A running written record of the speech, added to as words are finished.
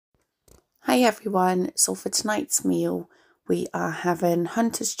Hi everyone, so for tonight's meal we are having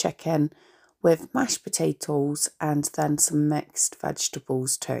Hunter's chicken with mashed potatoes and then some mixed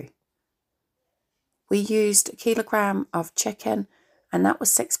vegetables too. We used a kilogram of chicken and that was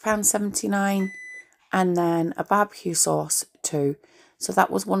 £6.79, and then a barbecue sauce too, so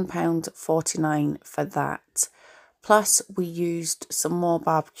that was £1.49 for that. Plus we used some more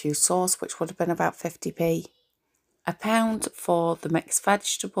barbecue sauce, which would have been about 50p. £1 for the mixed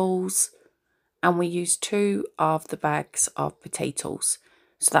vegetables, and we used 2 of the bags of potatoes,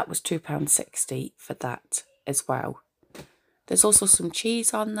 so that was £2.60 for that as well. There's also some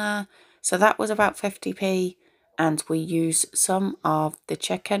cheese on there, so that was about 50p, and we used some of the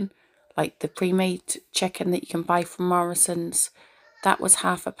chicken, like the pre-made chicken that you can buy from Morrison's. That was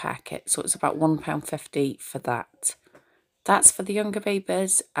half a packet, so it's about £1.50 for that. That's for the younger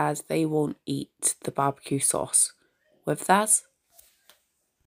babies, as they won't eat the barbecue sauce with theirs.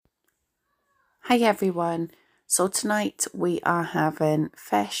 Hi everyone, so tonight we are having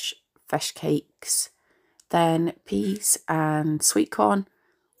fish cakes, then peas and sweet corn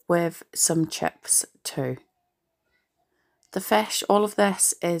with some chips too. The fish, all of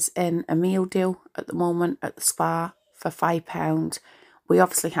this is in a meal deal at the moment at the spa for £5. We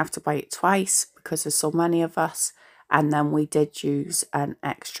obviously have to buy it twice because there's so many of us, and then we did use an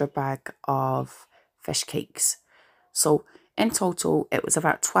extra bag of fish cakes. So in total, it was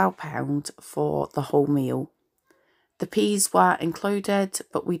about £12 for the whole meal. The peas were included,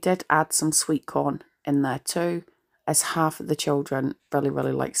 but we did add some sweet corn in there too, as half of the children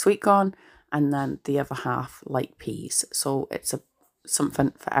really like sweet corn, and then the other half like peas. So it's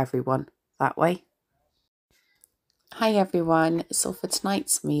something for everyone that way. Hi everyone, so for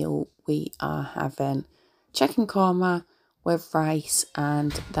tonight's meal, we are having chicken korma with rice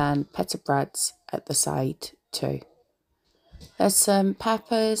and then pita breads at the side too. There's some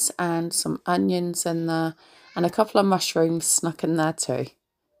peppers and some onions in there, and a couple of mushrooms snuck in there too.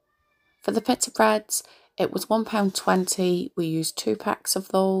 For the pita breads, it was £1.20. We used 2 packs of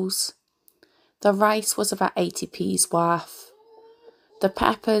those. The rice was about 80p's worth. The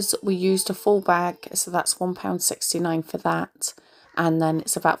peppers, we used a full bag, so that's £1.69 for that. And then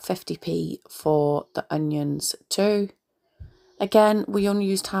it's about 50p for the onions too. Again, we only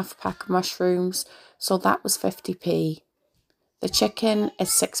used half a pack of mushrooms, so that was 50p. The chicken is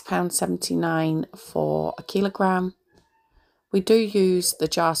 £6.79 for a kilogram. We do use the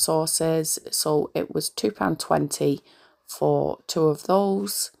jar sauces, so it was £2.20 for 2 of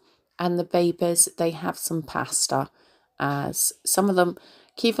those. And the babies, they have some pasta, as some of them,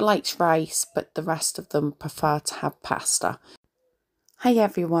 Kiva likes rice, but the rest of them prefer to have pasta. Hi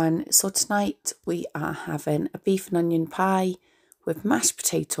everyone, so tonight we are having a beef and onion pie with mashed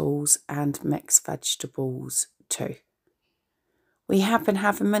potatoes and mixed vegetables too. We have been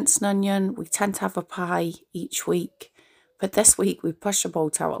having minced onion. We tend to have a pie each week, but this week we pushed the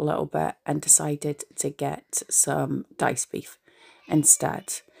boat out a little bit and decided to get some diced beef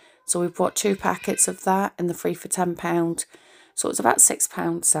instead. So we bought 2 packets of that in the 3 for £10. So it's about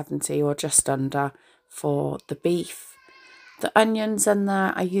 £6.70 or just under for the beef. The onions in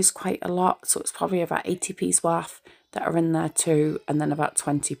there I use quite a lot, so it's probably about 80p's worth that are in there too, and then about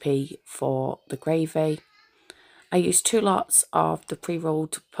 20p for the gravy. I used 2 lots of the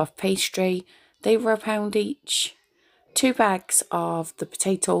pre-rolled puff pastry. They were £1 each. 2 bags of the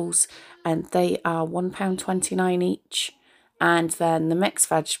potatoes, and they are £1.29 each. And then the mixed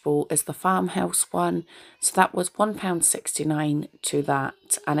vegetable is the farmhouse one, so that was £1.69 to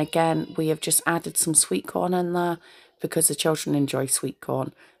that. And again, we have just added some sweet corn in there because the children enjoy sweet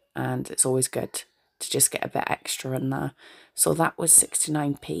corn, and it's always good to just get a bit extra in there. So that was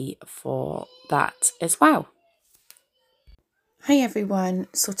 69p for that as well. Hi everyone,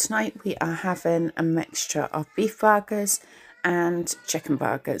 so tonight we are having a mixture of beef burgers and chicken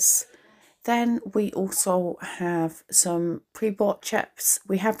burgers. Then we also have some pre-bought chips.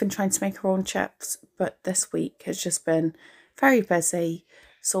 We have been trying to make our own chips, but this week has just been very busy.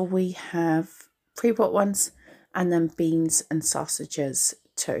 So we have pre-bought ones and then beans and sausages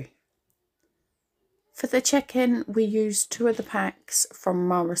too. For the chicken, we used 2 of the packs from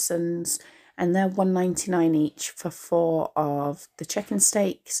Morrison's, and they're £1.99 each for 4 of the chicken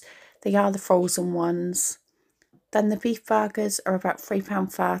steaks. They are the frozen ones. Then the beef burgers are about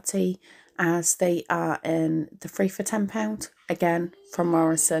 £3.30, as they are in the 3 for £10, again from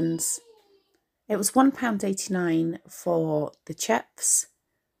Morrison's. It was £1.89 for the chips.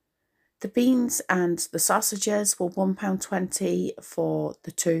 The beans and the sausages were £1.20 for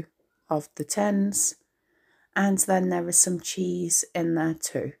the 2 of the tins. And then there is some cheese in there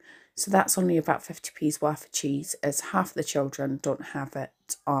too. So that's only about 50p's worth of cheese, as half the children don't have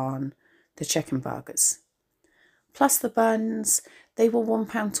it on the chicken burgers. Plus the buns, they were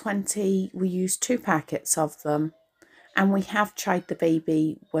 £1.20. We used 2 packets of them. And we have tried the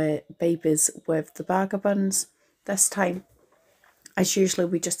babies with the burger buns this time. As usually,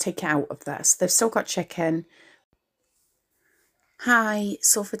 we just take it out of this. They've still got chicken. Hi,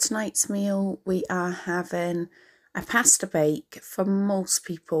 so for tonight's meal, we are having a pasta bake. For most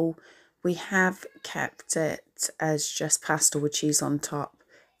people, we have kept it as just pasta with cheese on top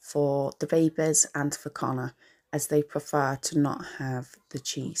for the babies and for Connor, as they prefer to not have the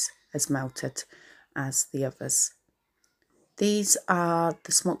cheese as melted as the others. These are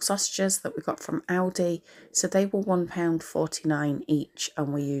the smoked sausages that we got from Aldi. So they were £1.49 each,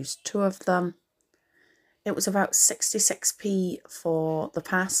 and we used 2 of them. It was about 66p for the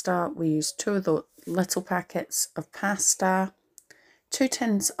pasta. We used 2 of the little packets of pasta, 2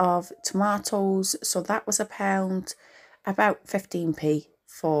 tins of tomatoes, so that was £1, about 15p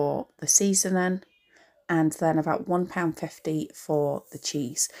for the seasoning, and then about £1.50 for the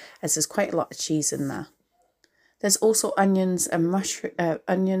cheese, as there's quite a lot of cheese in there. There's also onions,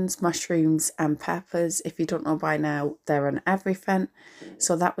 mushrooms and peppers. If you don't know by now, they're in everything.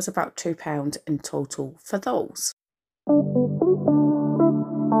 So that was about £2 in total for those.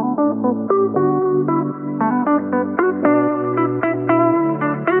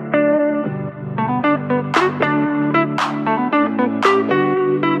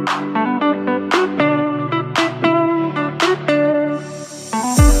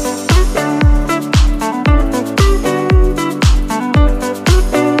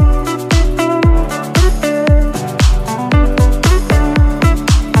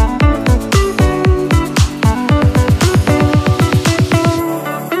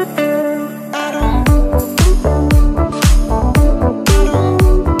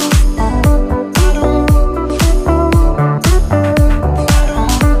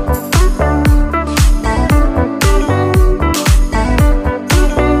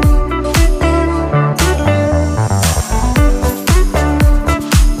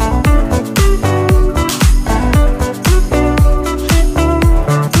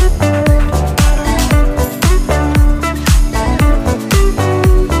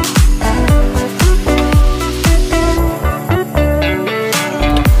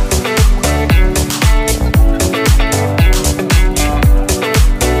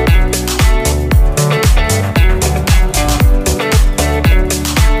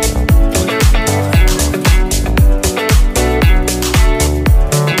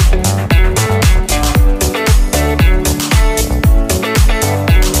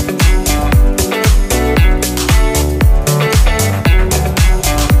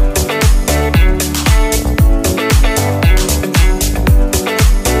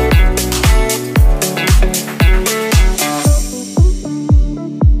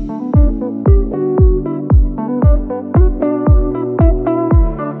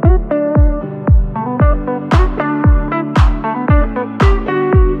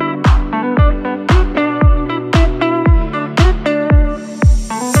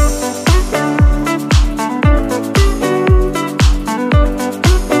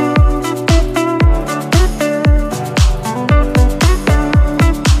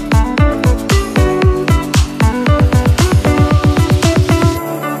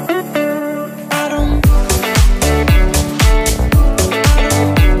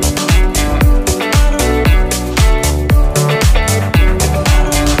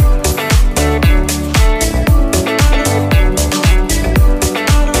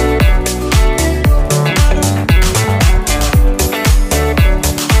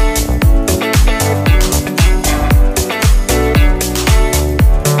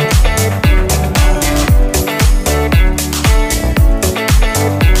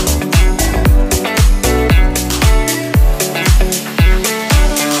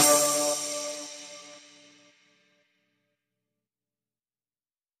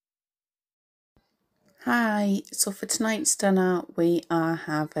 Hi, so for tonight's dinner we are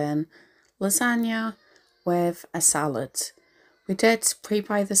having lasagna with a salad. We did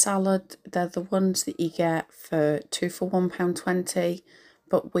pre-buy the salad. They're the ones that you get for 2 for £1.20,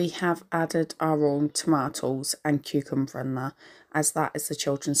 but we have added our own tomatoes and cucumber in there, as that is the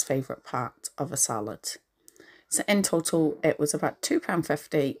children's favourite part of a salad. So in total it was about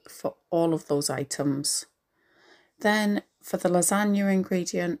 £2.50 for all of those items. Then for the lasagna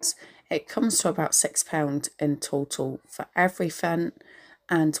ingredients, it comes to about £6 in total for everything.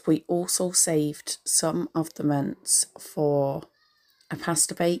 And we also saved some of the mince for a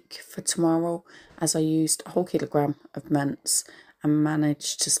pasta bake for tomorrow, as I used a whole kilogram of mince and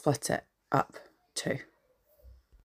managed to split it up too.